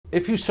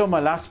If you saw my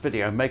last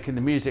video making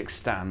the music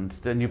stand,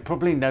 then you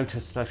probably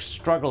noticed I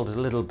struggled a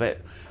little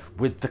bit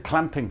with the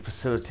clamping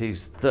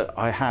facilities that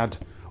I had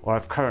or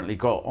I've currently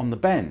got on the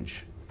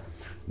bench.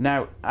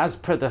 Now, as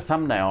per the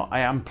thumbnail,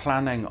 I am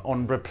planning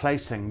on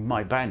replacing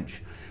my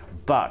bench,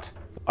 but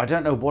I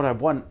don't know what I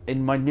want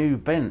in my new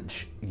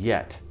bench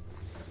yet.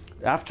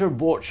 After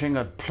watching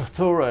a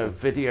plethora of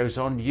videos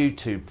on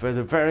YouTube for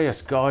the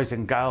various guys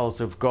and gals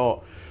who've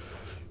got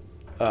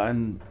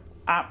an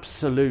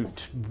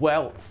absolute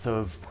wealth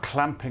of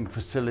clamping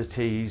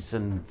facilities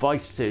and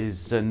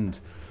vices and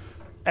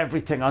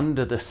everything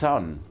under the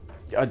sun,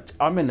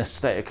 I'm in a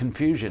state of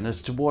confusion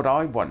as to what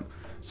I want.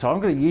 So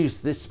I'm going to use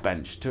this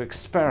bench to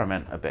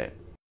experiment a bit.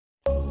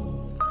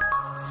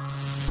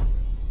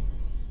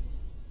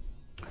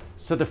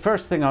 So the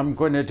first thing I'm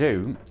going to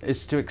do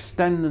is to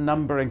extend the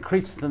number,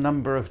 increase the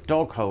number of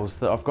dog holes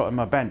that I've got in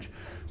my bench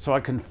so I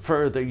can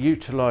further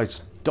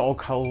utilize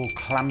dog hole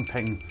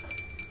clamping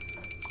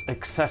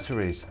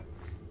accessories.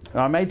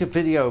 I made a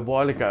video a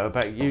while ago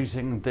about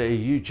using the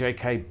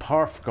UJK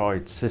Parf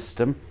guide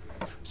system,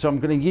 so I'm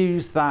going to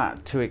use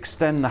that to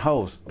extend the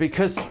holes.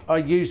 Because I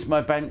use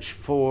my bench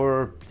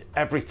for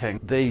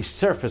everything, the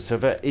surface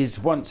of it is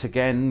once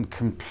again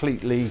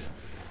completely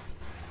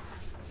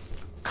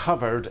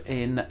covered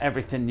in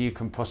everything you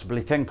can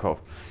possibly think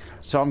of.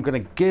 So I'm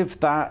going to give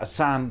that a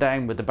sand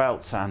down with the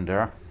belt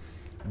sander,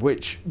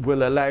 which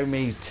will allow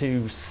me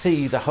to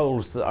see the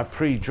holes that I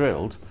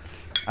pre-drilled,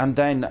 and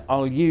then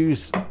I'll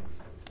use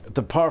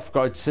the Parf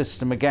guide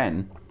system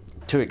again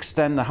to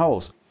extend the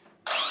holes.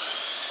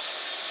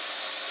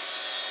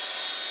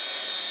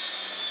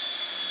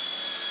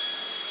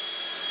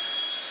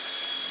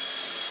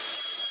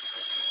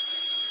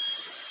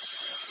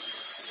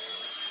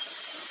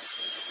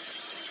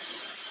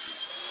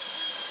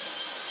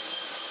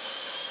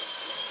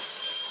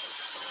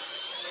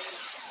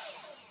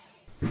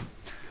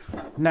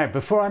 Now,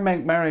 before I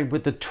make merry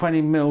with the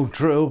 20mm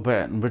drill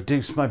bit and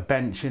reduce my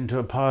bench into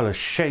a pile of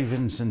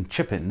shavings and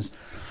chippings,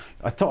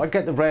 I thought I'd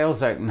get the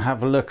rails out and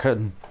have a look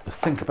and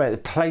think about the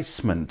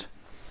placement.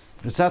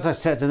 Because as I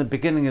said in the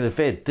beginning of the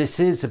vid, this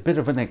is a bit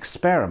of an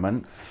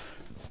experiment,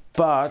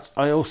 but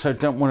I also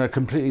don't want to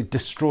completely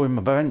destroy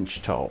my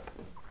bench top.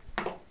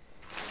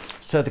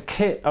 So the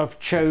kit I've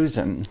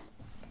chosen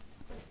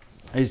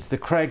is the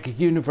Kreg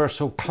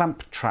Universal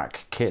Clamp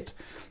Track Kit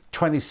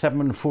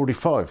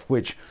 2745,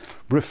 which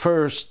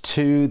refers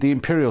to the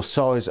imperial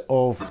size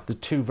of the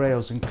two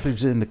rails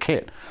included in the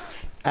kit,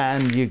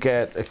 and you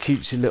get a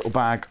cutesy little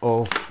bag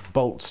of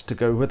bolts to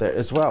go with it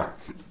as well.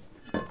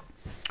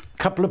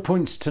 Couple of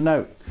points to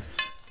note: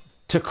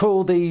 to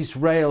call these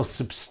rails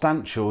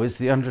substantial is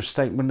the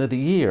understatement of the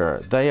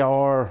year. They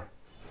are,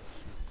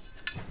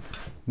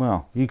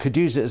 well, you could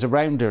use it as a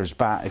rounder's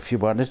bat if you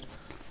wanted,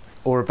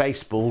 or a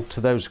baseball to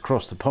those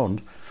across the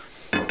pond.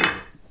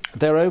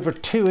 They're over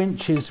 2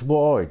 inches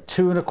wide,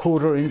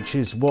 2¼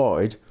 inches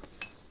wide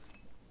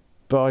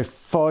by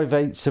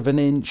 5/8 of an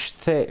inch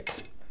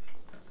thick,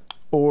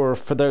 or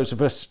for those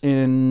of us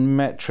in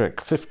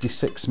metric,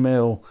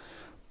 56mm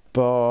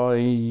by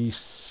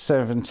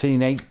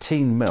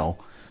 17-18mm.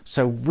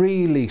 So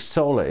really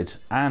solid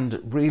and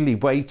really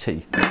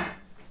weighty,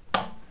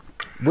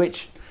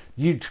 which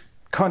you'd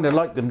kind of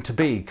like them to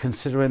be,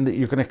 considering that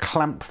you're going to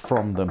clamp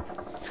from them.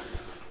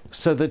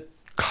 So the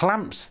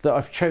clamps that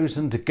I've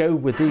chosen to go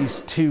with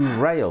these two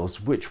rails,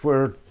 which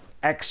were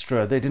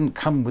extra, they didn't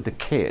come with the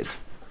kit,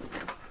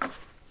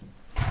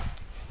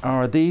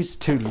 are these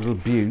two little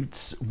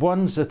buttes.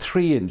 One's a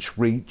 3-inch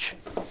reach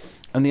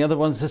and the other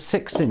one's a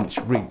 6-inch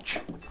reach.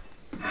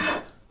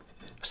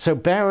 So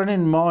bearing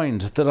in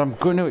mind that I'm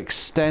going to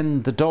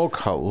extend the dog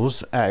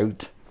holes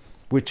out,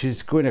 which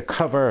is going to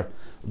cover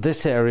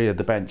this area of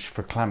the bench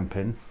for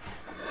clamping,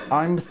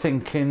 I'm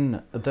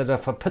thinking that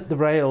if I put the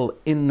rail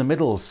in the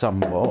middle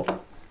somewhat,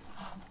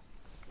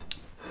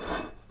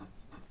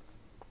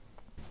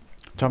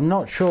 so I'm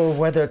not sure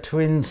whether to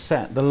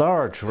inset the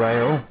large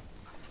rail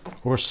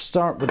or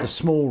start with the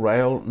small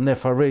rail, and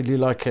if I really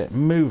like it,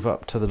 move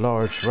up to the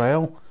large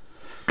rail.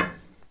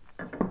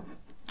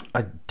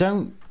 I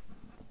don't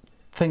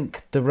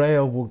think the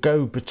rail will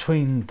go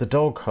between the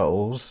dog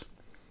holes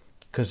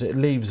because it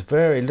leaves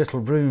very little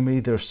room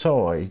either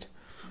side.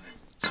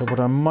 So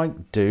what I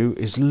might do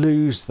is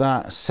lose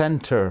that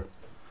center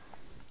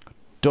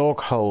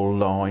dog hole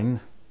line,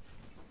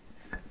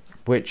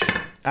 which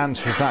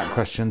answers that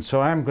question. So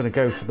I am going to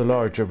go for the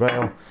larger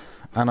rail,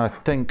 and I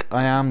think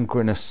I am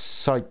going to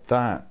site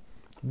that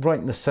right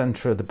in the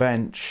center of the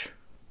bench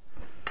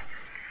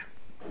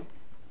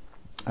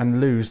and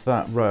lose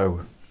that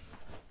row.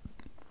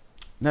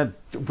 Now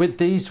with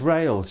these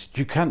rails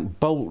you can't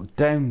bolt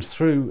down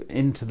through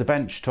into the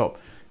bench top,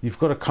 you've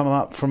got to come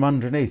up from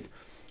underneath,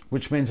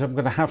 which means I'm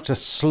going to have to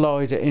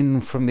slide it in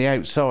from the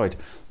outside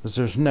because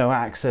there's no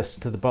access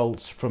to the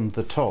bolts from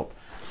the top.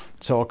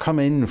 So I'll come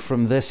in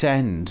from this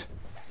end.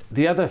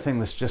 The other thing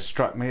that's just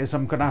struck me is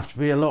I'm going to have to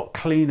be a lot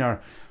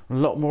cleaner, a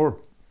lot more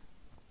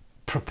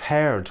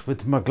prepared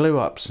with my glue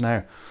ups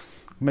now.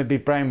 Maybe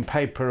brown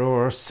paper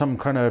or some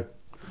kind of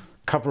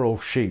coverall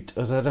sheet,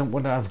 as I don't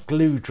want to have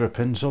glue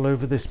drippings all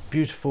over this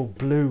beautiful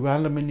blue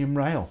aluminium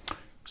rail.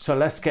 So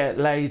let's get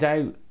laid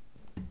out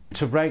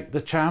to rake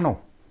the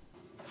channel.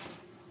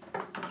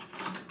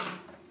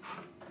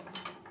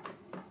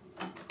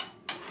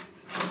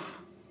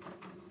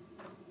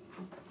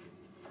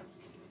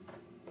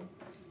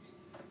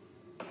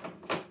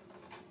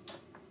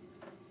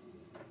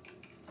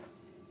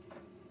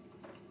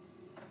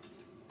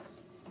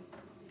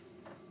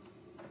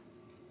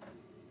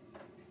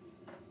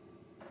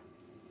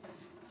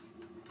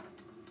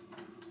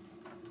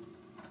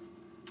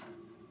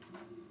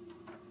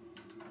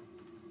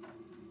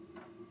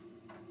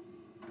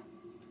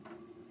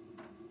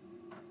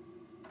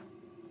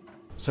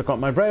 So I've got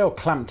my rail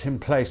clamped in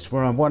place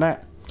where I want it.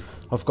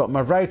 I've got my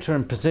router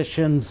in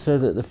position so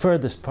that the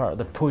furthest part of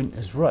the point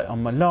is right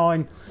on my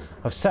line.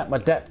 I've set my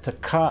depth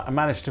of cut. I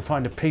managed to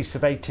find a piece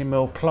of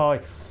 80mm ply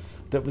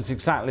that was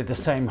exactly the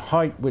same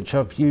height, which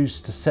I've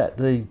used to set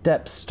the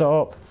depth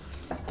stop.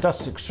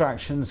 Dust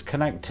extractions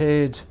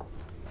connected.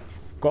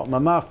 Got my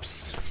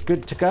muffs,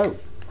 good to go.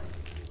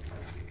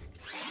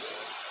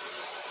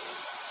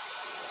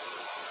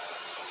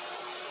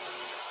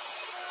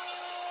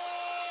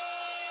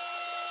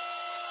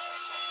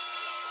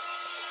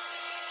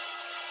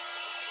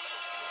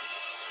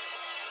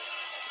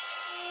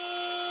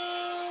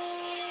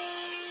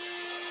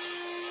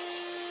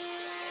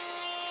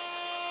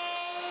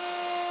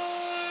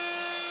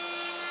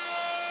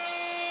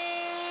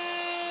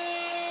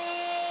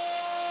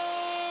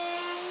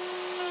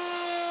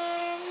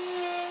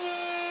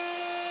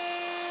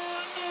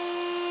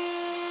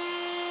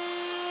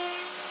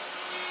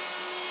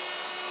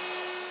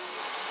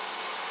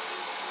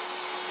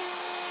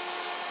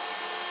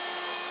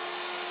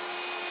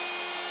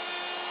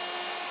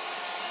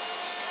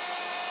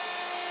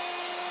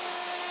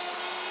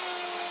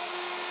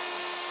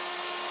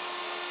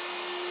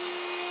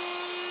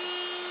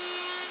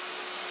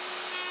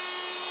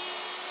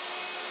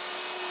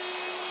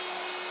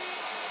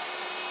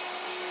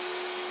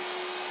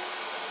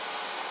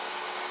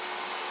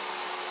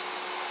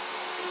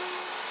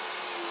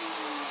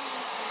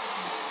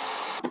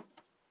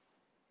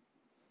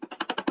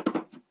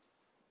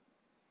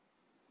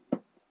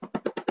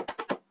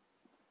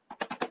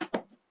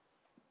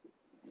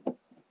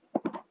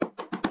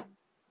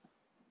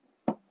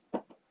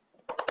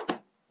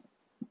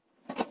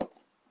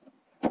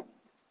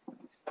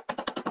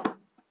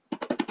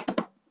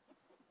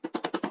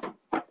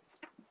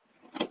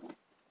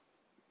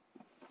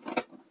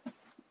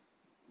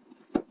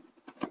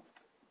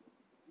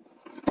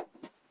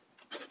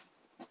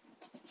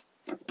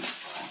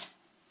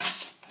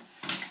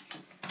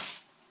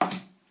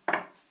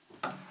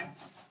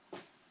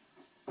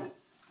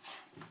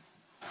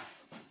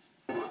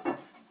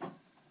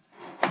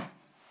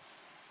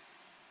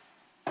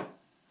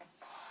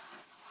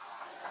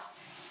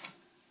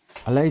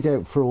 I laid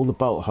out for all the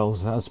bolt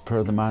holes as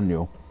per the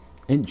manual,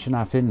 1.5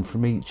 inches in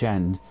from each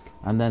end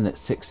and then at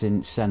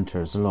 6-inch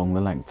centres along the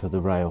length of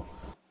the rail.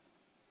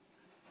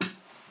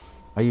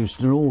 I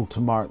used an awl to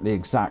mark the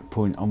exact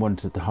point I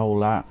wanted the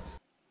hole at,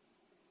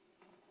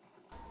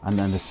 and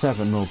then a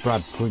 7mm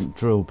brad point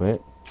drill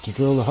bit to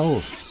drill the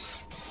holes.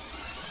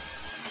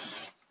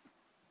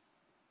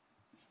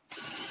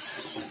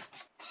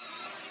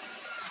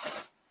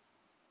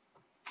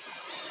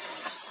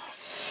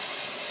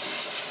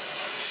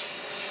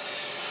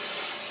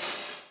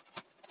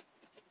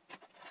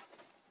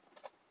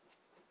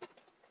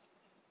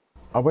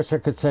 I wish I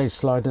could say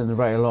sliding the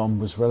rail on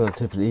was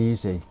relatively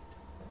easy,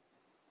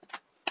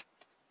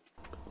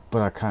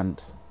 but I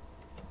can't,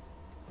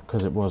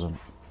 because it wasn't.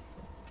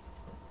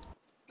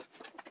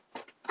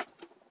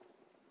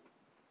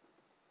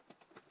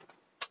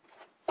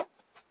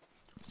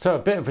 So a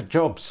bit of a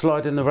job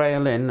sliding the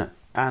rail in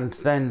and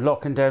then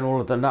locking down all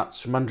of the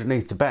nuts from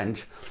underneath the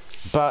bench,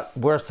 but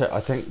worth it.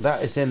 I think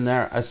that is in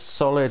there as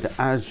solid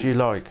as you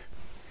like.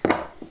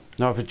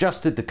 Now I've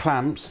adjusted the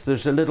clamps.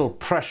 There's a little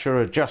pressure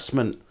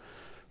adjustment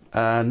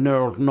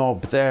knurled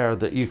knob there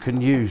that you can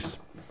use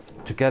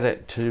to get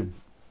it to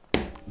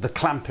the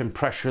clamping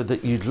pressure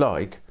that you'd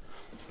like,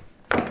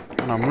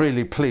 and I'm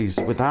really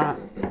pleased with that.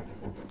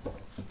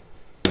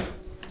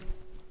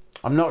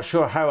 I'm not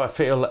sure how I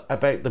feel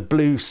about the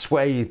blue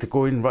suede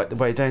going right the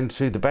way down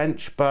to the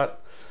bench,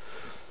 but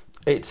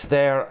it's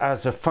there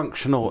as a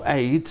functional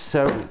aid,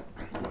 so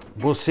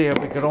we'll see how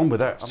we get on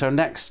with it. So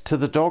next to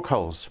the dog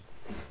holes.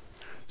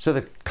 So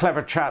the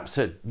clever chaps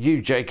at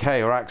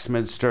UJK or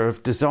Axminster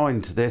have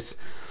designed this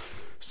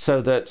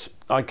so that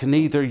I can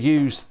either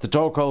use the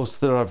dog holes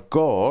that I've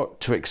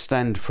got to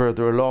extend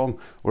further along,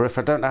 or if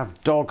I don't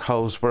have dog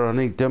holes where I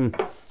need them,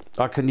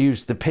 I can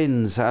use the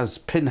pins as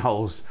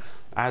pinholes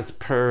as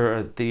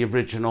per the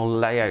original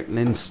layout and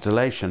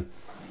installation.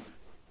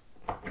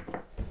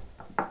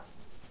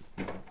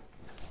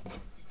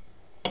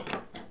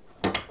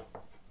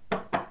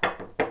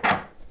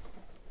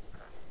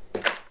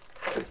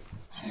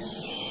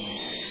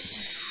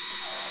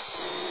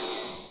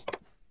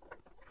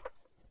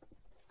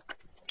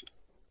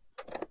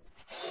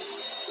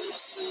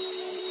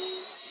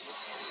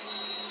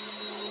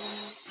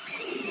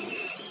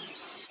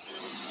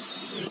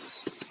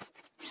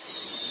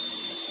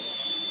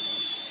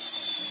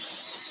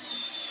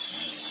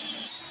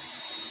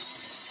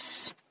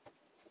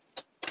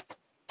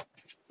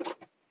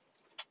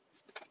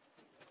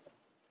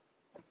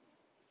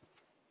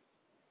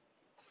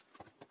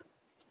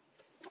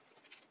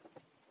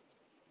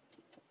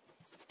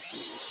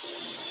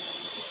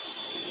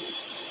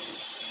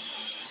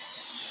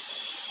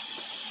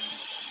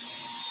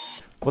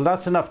 Well,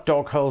 that's enough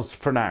dog holes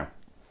for now.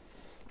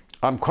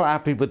 I'm quite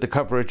happy with the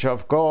coverage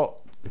I've got,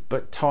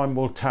 but time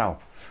will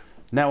tell.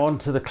 Now on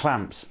to the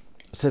clamps.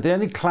 So the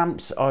only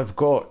clamps I've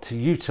got to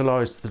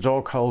utilise the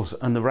dog holes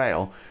and the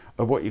rail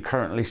are what you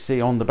currently see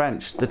on the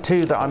bench. The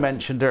two that I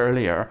mentioned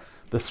earlier,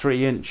 the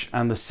 3-inch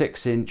and the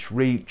 6-inch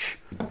reach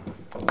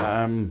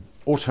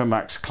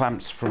Automax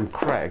clamps from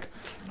Kreg.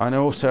 I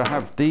also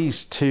have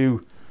these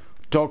two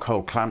dog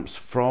hole clamps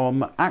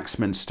from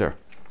Axminster,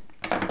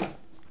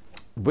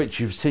 which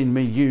you've seen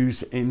me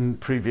use in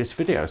previous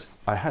videos,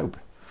 I hope.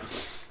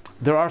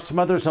 There are some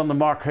others on the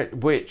market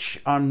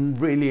which I'm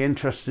really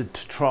interested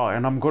to try,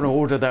 and I'm going to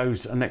order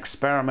those and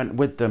experiment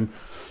with them,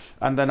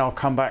 and then I'll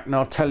come back and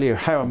I'll tell you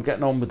how I'm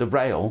getting on with the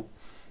rail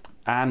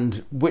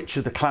and which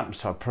of the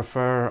clamps I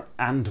prefer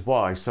and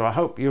why. So I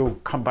hope you'll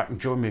come back and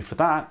join me for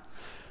that.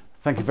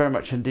 Thank you very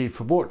much indeed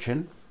for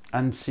watching,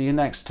 and see you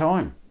next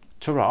time.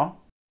 Ta-ra.